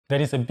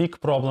There is a big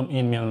problem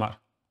in Myanmar.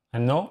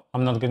 And no,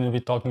 I'm not going to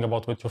be talking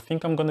about what you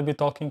think I'm going to be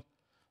talking.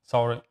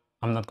 Sorry,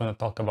 I'm not going to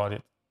talk about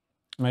it.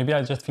 Maybe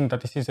I just think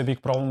that this is a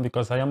big problem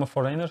because I am a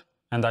foreigner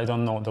and I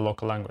don't know the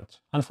local language.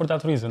 And for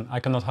that reason,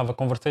 I cannot have a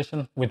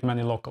conversation with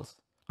many locals.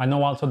 I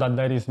know also that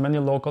there is many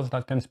locals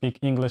that can speak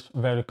English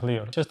very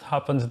clear. It just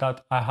happens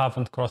that I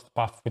haven't crossed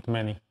paths with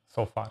many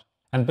so far.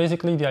 And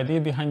basically the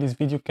idea behind this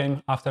video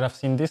came after I've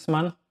seen this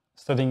man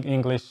studying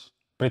English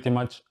pretty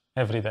much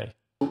every day.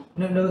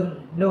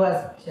 No,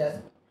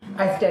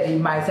 I study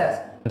myself.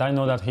 And I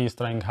know that he is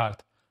trying hard.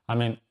 I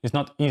mean, it's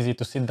not easy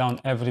to sit down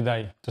every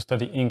day to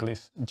study English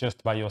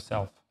just by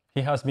yourself.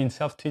 He has been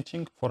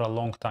self-teaching for a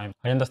long time.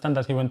 I understand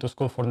that he went to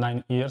school for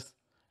 9 years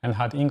and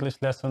had English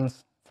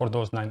lessons for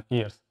those 9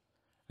 years.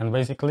 And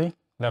basically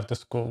left the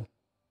school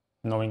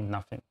knowing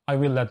nothing. I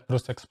will let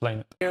Bruce explain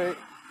it. Here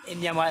in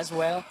Myanmar as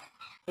well,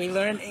 we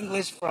learn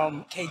English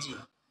from KG,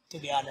 to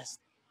be honest.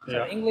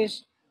 So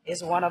English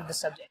is one of the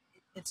subjects.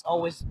 It's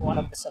always one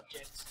of the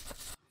subjects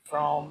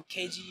from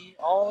KG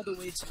all the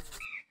way to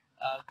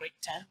grade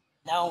 10,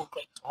 now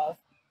grade 12.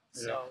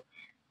 So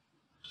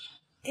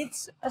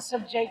it's a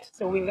subject,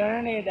 so we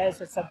learn it as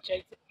a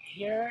subject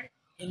here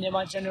in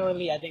Myanmar.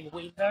 Generally, I think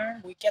we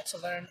get to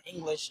learn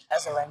English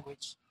as a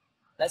language.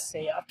 Let's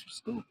say after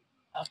school,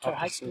 after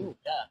high school.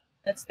 Yeah,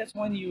 that's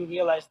when you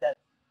realize that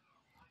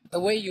the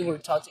way you were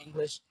taught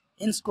English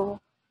in school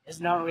is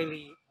not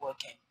really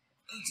working.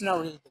 It's not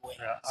really the way.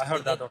 Yeah, so I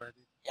heard that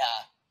already. Yeah,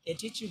 they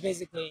teach you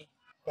basically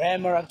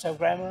grammar after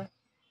grammar,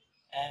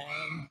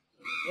 and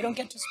you don't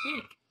get to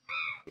speak.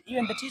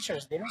 Even the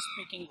teachers, they don't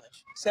speak English.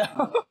 So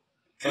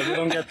you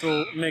don't get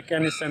to make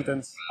any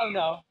sentence. Oh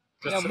no.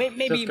 Just,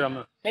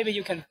 maybe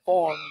you can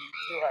form.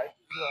 You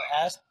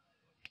are asked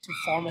to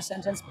form a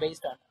sentence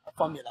based on a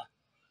formula,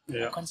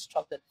 a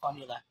constructed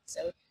formula.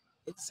 So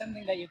it's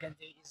something that you can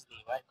do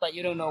easily, right? But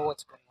you don't know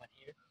what's going on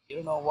here. You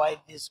don't know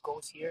why this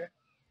goes here.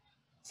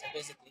 So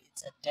basically,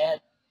 it's a dead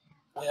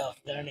way of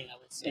learning, I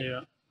would say.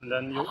 Yeah, and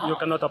then you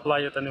cannot apply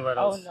it anywhere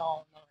else.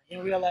 Oh no.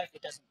 In real life,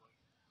 it doesn't work.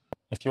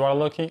 If you are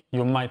lucky,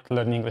 you might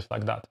learn English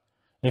like that.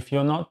 If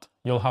you're not,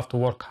 you'll have to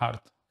work hard,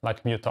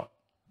 like Muta.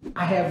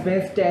 I have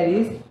been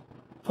studied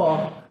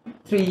for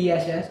 3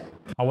 years.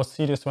 I was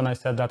serious when I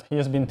said that he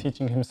has been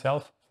teaching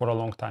himself for a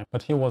long time,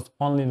 but he was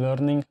only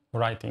learning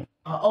writing.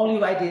 Only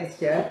writing,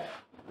 sir.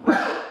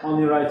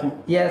 Only writing?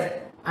 Yes,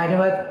 I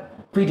know a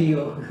video.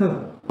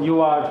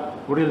 You are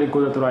really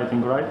good at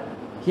writing, right?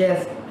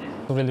 Yes.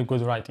 Really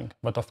good writing,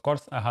 but of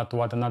course I had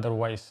to add another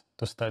ways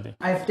to study.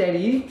 I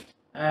study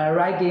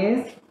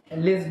writing,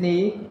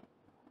 listening,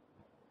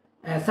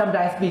 and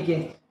sometimes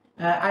speaking.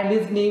 I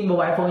listening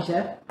mobile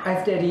function.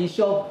 I study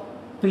short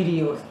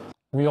videos.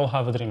 We all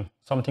have a dream,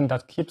 something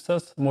that keeps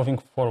us moving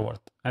forward,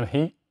 and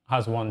he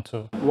has one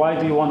too. Why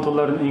do you want to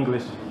learn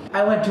English?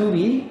 I want to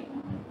be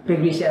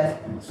English,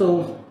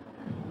 so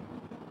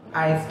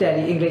I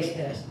study English.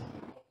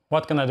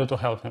 What can I do to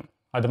help him?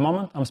 At the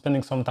moment, I'm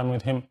spending some time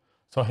with him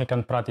so he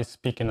can practice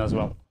speaking as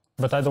well.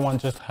 But I don't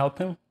want just to help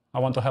him, I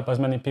want to help as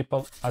many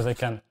people as I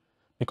can,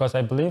 because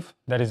I believe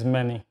there is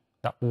many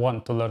that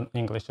want to learn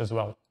English as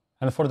well.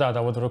 And for that,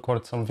 I would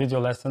record some video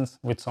lessons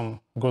with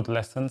some good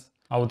lessons.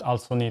 I would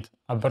also need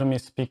a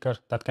Burmese speaker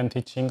that can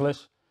teach English.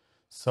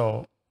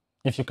 So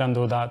if you can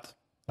do that,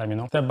 let me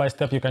know. Step by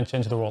step, you can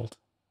change the world.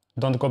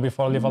 Don't go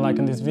before, leave a like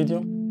in this video,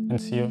 and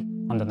see you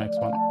on the next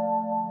one.